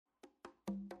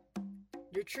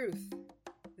The truth,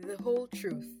 the whole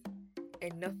truth,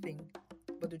 and nothing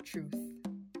but the truth.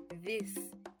 This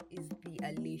is the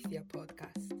Ep5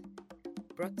 podcast,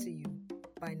 brought to you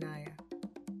by Naya.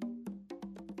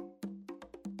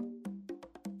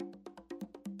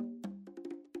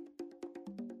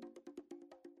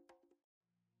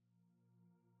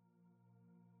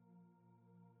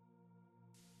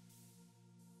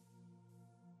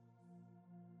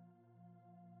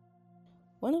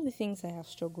 One of the things I have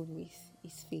struggled with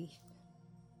is faith.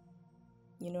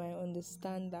 I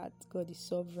understand that God is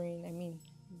sovereign.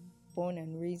 Born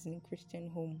and raised in a Christian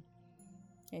home.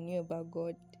 I knew about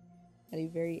God at a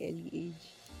very early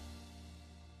age.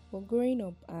 But growing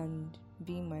up and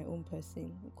being my own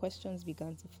person, questions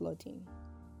began to flood in.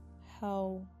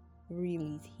 How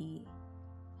real is He?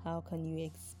 How can you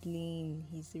explain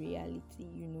His reality,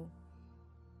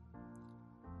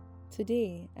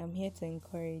 Today, I'm here to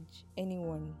encourage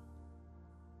anyone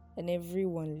and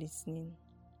everyone listening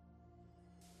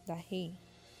that, hey,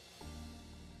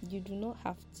 you do not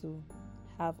have to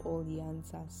have all the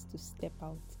answers to step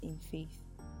out in faith,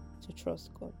 to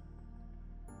trust God.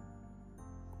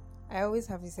 I always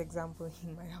have this example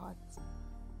in my heart.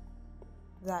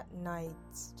 That night,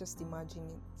 just imagine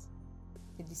it,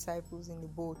 the disciples in the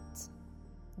boat,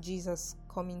 Jesus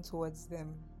coming towards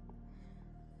them,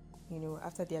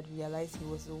 after they had realized He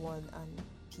was the one, and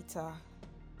Peter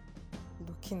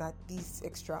looking at this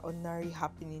extraordinary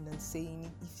happening and saying,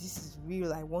 if this is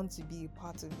real, I want to be a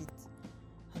part of it.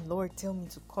 And Lord, tell me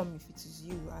to come if it is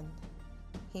you. And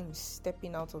Him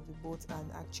stepping out of the boat and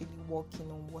actually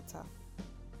walking on water.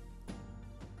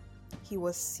 He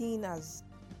was seen as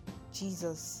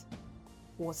Jesus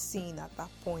was seen at that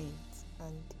point,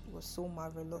 and it was so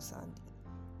marvelous, and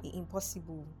the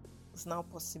impossible was now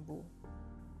possible.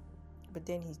 But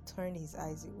then He turned His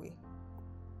eyes away.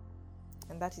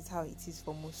 And that is how it is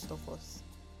for most of us.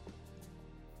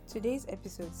 Today's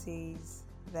episode says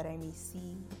that I may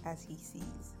see as He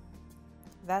sees.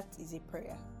 That is a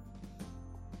prayer.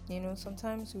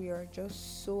 Sometimes we are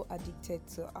just so addicted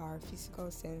to our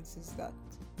physical senses that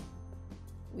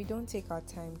we don't take our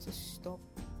time to stop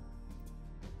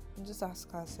and just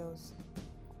ask ourselves,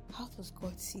 how does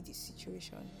God see this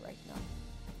situation right now?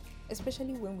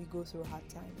 Especially when we go through hard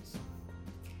times.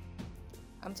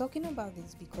 I'm talking about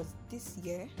this because this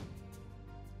year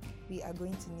we are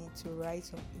going to need to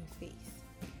rise up in faith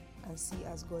and see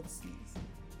as God sees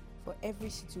for every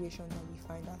situation that we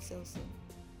find ourselves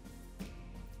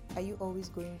in. Are you always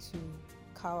going to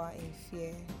cower in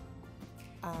fear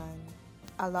and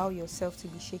allow yourself to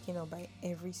be shaken up by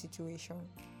every situation?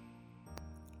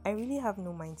 I really have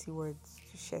no mighty words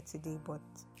to share today, but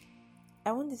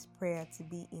I want this prayer to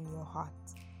be in your heart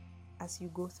as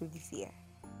you go through this year,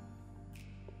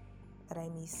 that I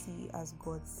may see as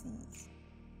God sees.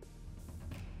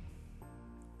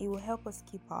 It will help us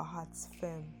keep our hearts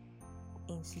firm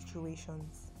in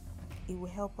situations. It will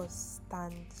help us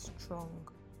stand strong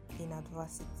in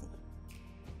adversity.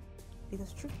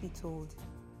 Because truth be told,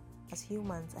 as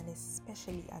humans and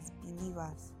especially as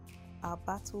believers, our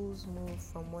battles move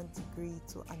from one degree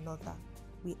to another.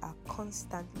 We are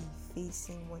constantly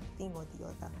facing one thing or the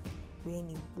other. We're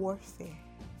in a warfare,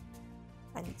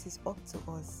 and it is up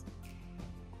to us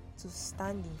to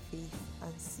stand in faith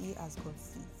and see as God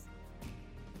sees.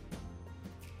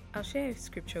 I'll share a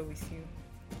scripture with you.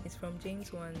 It's from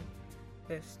James 1,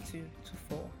 verse 2 to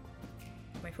 4.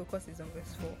 My focus is on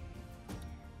verse 4.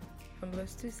 From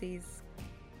verse 2 says,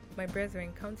 My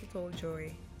brethren, count it all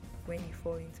joy when you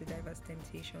fall into diverse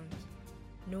temptations,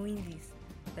 knowing this,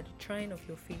 that the trying of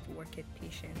your faith worketh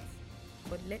patience.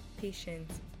 But let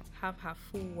patience have her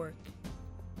full work,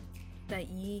 that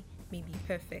ye may be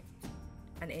perfect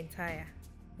and entire,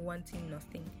 wanting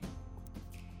nothing.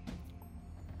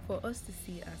 For us to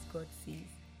see as God sees,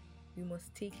 we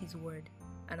must take His word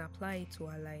and apply it to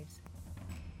our lives.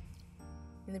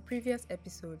 In the previous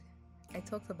episode, I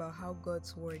talked about how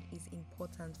God's word is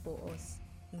important for us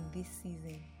in this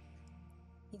season.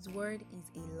 His word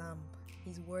is a lamp.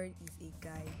 His word is a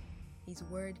guide. His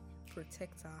word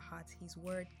protects our hearts. His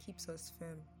word keeps us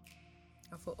firm.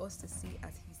 And for us to see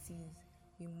as He sees,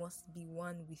 we must be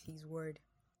one with His word.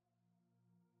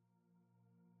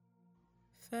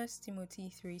 1 Timothy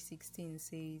 3:16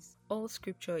 says, All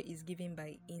scripture is given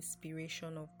by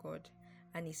inspiration of God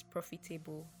and is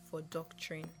profitable for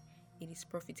doctrine. It is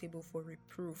profitable for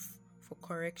reproof, for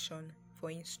correction,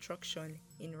 for instruction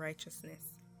in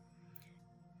righteousness.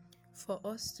 For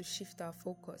us to shift our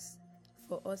focus,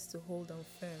 for us to hold on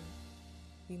firm,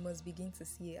 we must begin to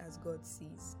see as God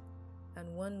sees.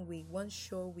 And one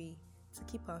sure way to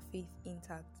keep our faith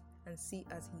intact and see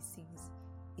as He sees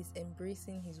is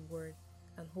embracing His word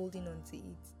and holding on to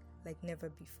it like never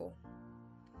before.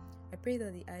 I pray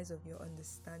that the eyes of your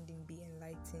understanding be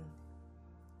enlightened.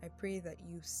 I pray that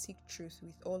you seek truth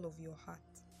with all of your heart.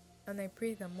 And I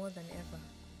pray that more than ever,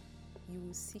 you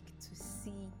will seek to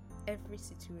see every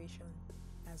situation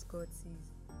as God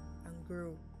sees and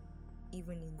grow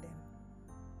even in them.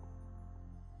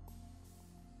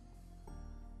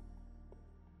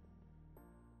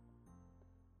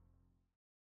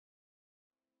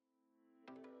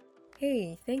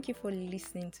 Hey, thank you for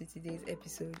listening to today's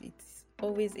episode. It's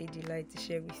always a delight to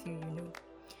share with you,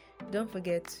 Don't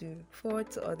forget to forward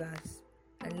to others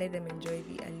and let them enjoy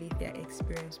the Alethea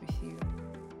experience with you.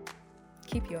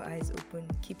 Keep your eyes open,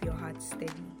 keep your heart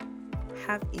steady.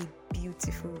 Have a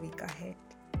beautiful week ahead.